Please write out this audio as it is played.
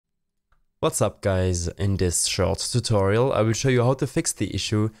What's up guys, in this short tutorial I will show you how to fix the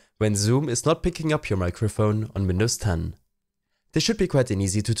issue when Zoom is not picking up your microphone on Windows 10. This should be quite an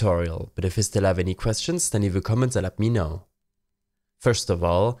easy tutorial, but if you still have any questions then leave a comment and let me know. First of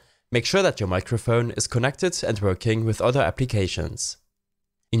all, make sure that your microphone is connected and working with other applications.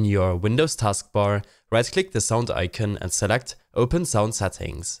 In your Windows taskbar, right-click the sound icon and select Open Sound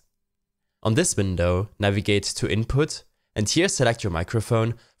Settings. On this window, navigate to Input, and here select your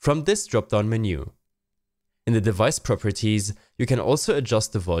microphone from this drop-down menu. In the device properties, you can also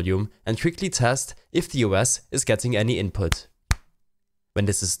adjust the volume and quickly test if the OS is getting any input. When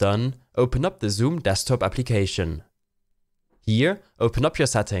this is done, open up the Zoom desktop application. Here, open up your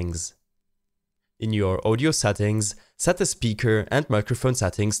settings. In your audio settings, set the speaker and microphone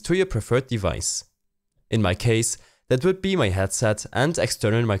settings to your preferred device. In my case, that would be my headset and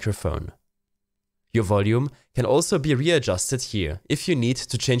external microphone. Your volume can also be readjusted here if you need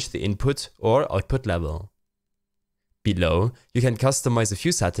to change the input or output level. Below, you can customize a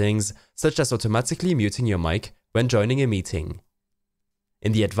few settings, such as automatically muting your mic when joining a meeting.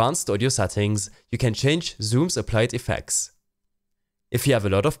 In the advanced audio settings, you can change Zoom's applied effects. If you have a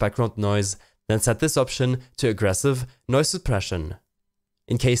lot of background noise, then set this option to aggressive noise suppression.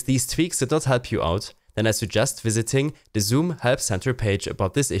 In case these tweaks did not help you out, then I suggest visiting the Zoom Help Center page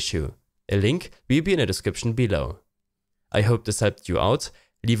about this issue. A link will be in the description below. I hope this helped you out.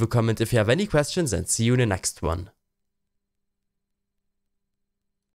 Leave a comment if you have any questions and see you in the next one.